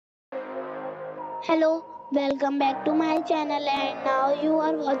Hello, welcome back to my channel and now you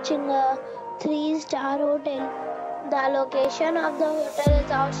are watching a 3-star hotel. The location of the hotel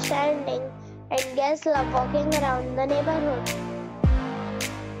is outstanding and guests love walking around the neighborhood.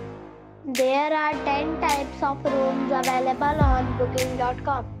 There are 10 types of rooms available on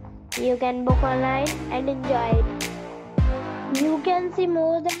booking.com. You can book online and enjoy it. You can see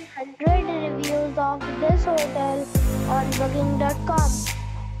more than 100 reviews of this hotel on booking.com.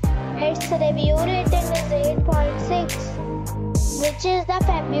 Its review rating is 8.6, which is the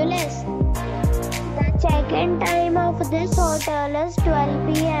fabulous. The check-in time of this hotel is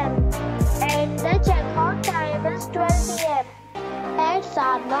 12 p.m. and the check-out time is 12 p.m. Pets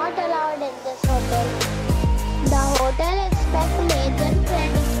are not allowed in this hotel. The hotel expects major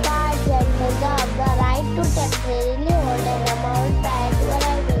credit cards and reserves the right to temporarily hold an amount prior to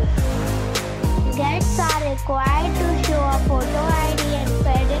arrival. Guests are required to show a photo ID and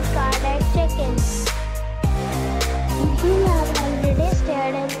credit card at check-in. If you have already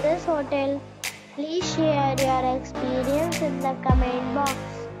stayed in this hotel, please share your experience in the comment box.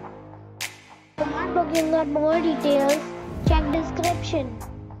 For booking or more details, check description.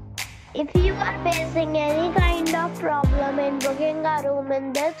 If you are facing any kind of problem in booking a room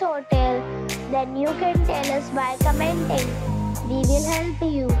in this hotel, then you can tell us by commenting. We will help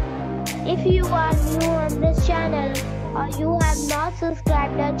you. If you are new on this channel or you have not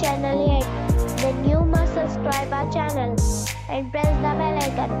subscribed our channel yet, then you must subscribe our channel and press the bell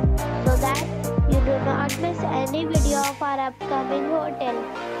icon so that you do not miss any video of our upcoming hotel.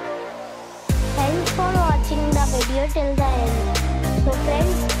 Thanks for watching the video till the end. So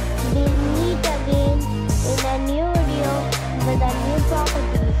friends,